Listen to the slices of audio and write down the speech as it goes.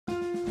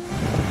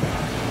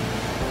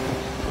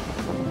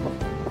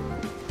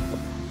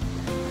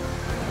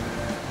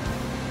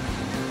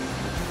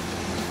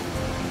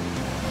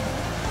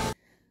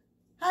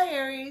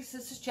Aries,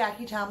 this is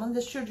Jackie Tomlin.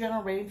 This is your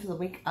general reading for the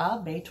week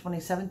of May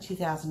 27,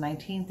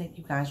 2019. Thank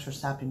you guys for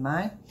stopping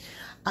by.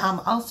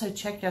 Also,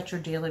 check out your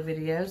daily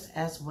videos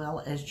as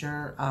well as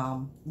your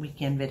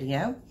weekend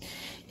video.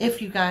 If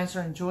you guys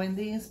are enjoying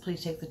these,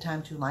 please take the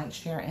time to like,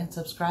 share, and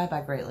subscribe. I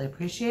greatly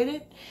appreciate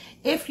it.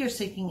 If you're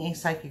seeking a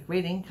psychic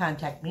reading,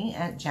 contact me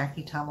at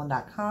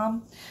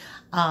JackieTomlin.com.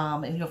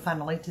 And you'll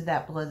find a link to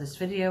that below this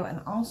video. And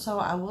also,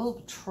 I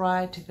will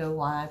try to go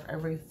live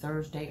every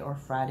Thursday or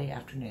Friday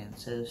afternoon,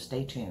 so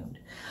stay tuned.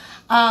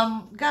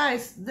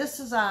 Guys, this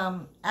is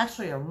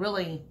actually a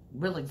really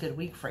good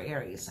week for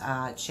Aries.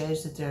 It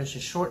shows that there's a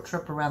short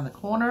trip around the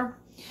corner.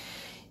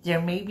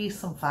 There may be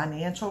some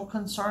financial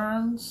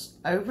concerns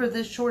over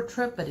this short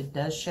trip, but it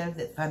does show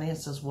that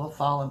finances will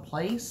fall in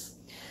place.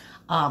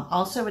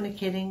 Also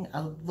indicating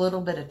a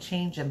little bit of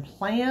change in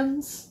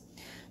plans.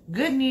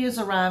 Good news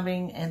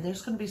arriving, and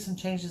there's going to be some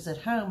changes at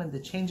home, and the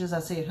changes I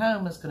see at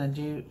home is going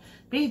to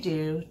be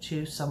due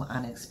to some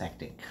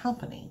unexpected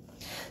company.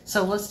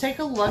 So let's take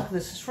a look.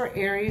 This is for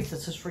Aries.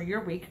 This is for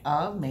your week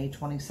of May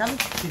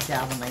 27th,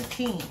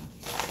 2019.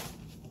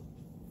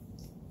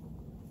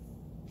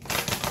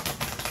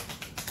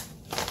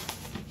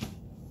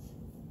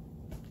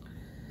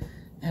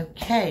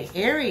 Okay,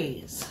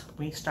 Aries.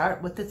 We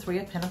start with the Three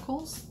of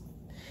Pentacles,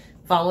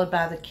 followed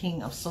by the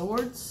King of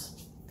Swords,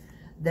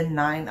 the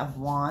Nine of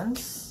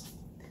Wands,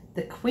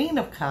 the Queen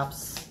of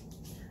Cups,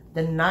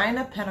 the Nine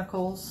of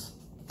Pentacles,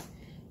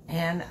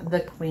 and the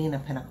Queen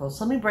of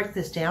Pentacles. Let me break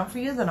this down for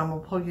you, then I'm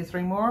going to pull you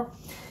three more.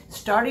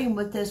 Starting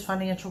with this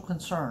financial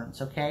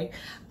concerns, okay?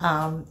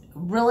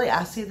 Really,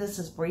 I see this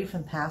as brief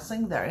and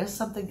passing. There is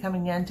something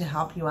coming in to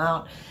help you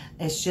out.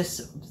 It's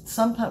just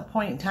some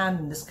point in time,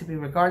 and this could be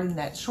regarding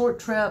that short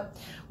trip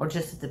or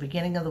just at the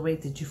beginning of the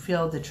week that you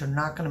feel that you're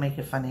not going to make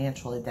it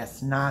financially.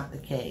 That's not the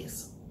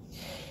case.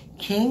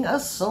 King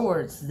of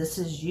Swords, this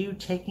is you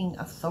taking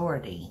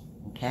authority,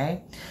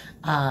 okay?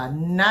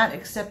 Not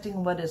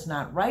accepting what is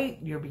not right.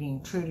 You're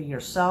being true to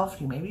yourself.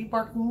 You may be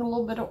barking a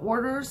little bit of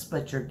orders,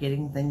 but you're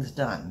getting things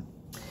done.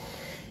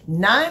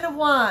 Nine of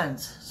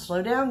Wands,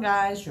 slow down,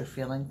 guys. You're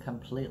feeling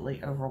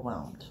completely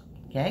overwhelmed,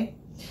 okay?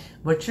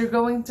 What you're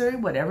going through,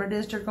 whatever it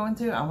is you're going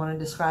through, I want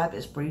to describe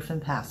as brief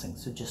and passing,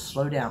 so just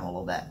slow down a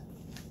little bit.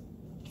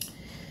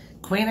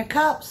 Queen of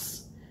Cups.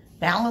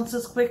 Balance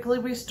is quickly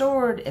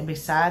restored, and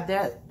beside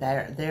that,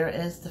 there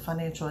is the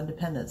financial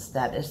independence.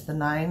 That is the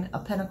Nine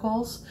of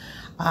Pentacles.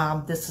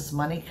 This is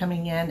money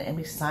coming in, and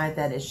beside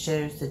that, it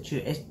shows that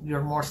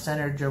you're more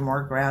centered, you're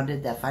more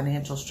grounded. That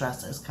financial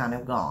stress is kind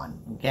of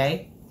gone,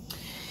 okay?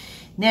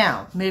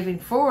 Now, moving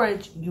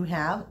forward, you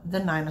have the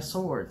Nine of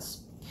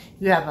Swords.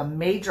 You have a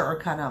major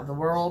arcana of the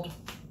world.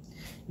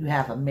 You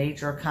have a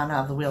major arcana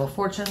of the Wheel of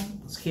Fortune.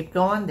 Let's keep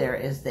going. There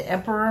is the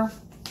Emperor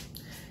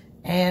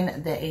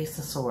and the Ace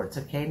of Swords.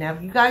 Okay, now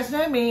if you guys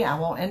know me, I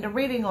won't end a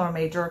reading on a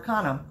major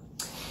arcana.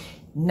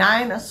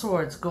 Nine of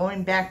Swords,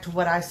 going back to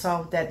what I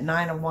saw with that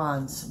Nine of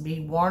Wands.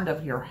 Be warned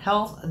of your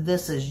health.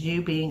 This is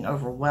you being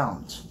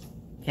overwhelmed.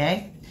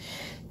 Okay,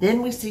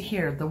 then we see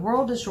here, the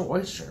world is your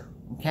oyster.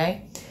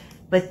 Okay,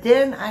 but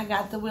then I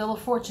got the Wheel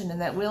of Fortune,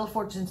 and that Wheel of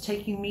Fortune is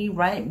taking me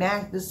right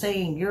back to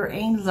saying your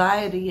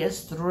anxiety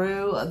is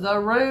through the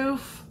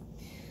roof.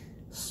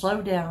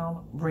 Slow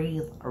down,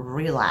 breathe,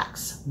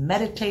 relax,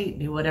 meditate,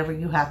 do whatever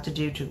you have to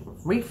do to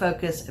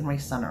refocus and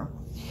recenter.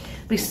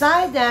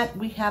 Beside that,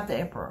 we have the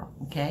Emperor,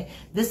 okay?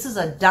 This is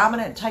a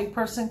dominant type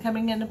person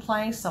coming into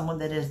play, someone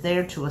that is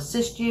there to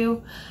assist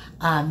you,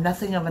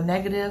 nothing of a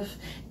negative.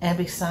 And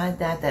beside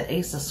that, that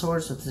Ace of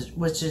Swords,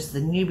 which is the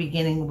new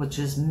beginning, which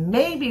is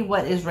maybe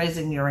what is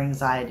raising your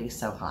anxiety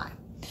so high.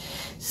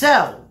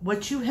 So,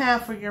 what you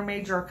have for your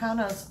major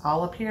arcanas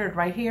all appeared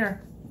right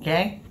here,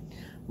 okay?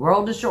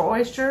 World is your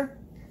oyster.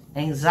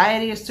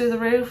 Anxiety is through the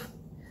roof.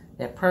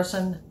 That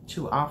person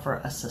to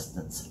offer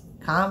assistance.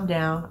 Calm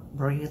down,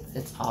 breathe.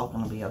 It's all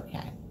going to be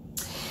okay.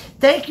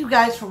 Thank you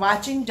guys for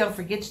watching. Don't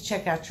forget to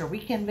check out your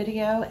weekend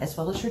video as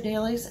well as your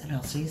dailies, and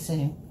I'll see you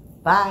soon.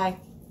 Bye.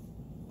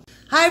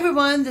 Hi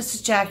everyone, this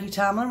is Jackie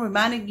Tomlin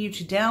reminding you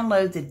to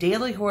download the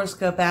daily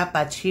horoscope app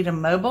by Cheetah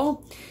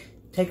Mobile.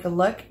 Take a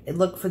look.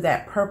 Look for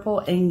that purple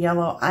and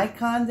yellow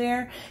icon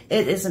there.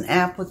 It is an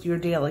app with your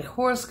daily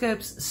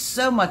horoscopes,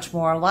 so much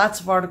more. Lots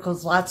of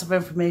articles, lots of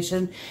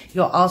information.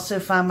 You'll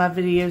also find my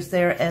videos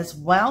there as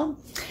well.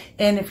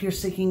 And if you're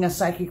seeking a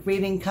psychic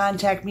reading,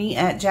 contact me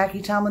at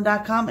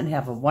JackieTomlin.com and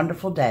have a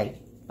wonderful day.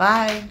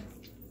 Bye.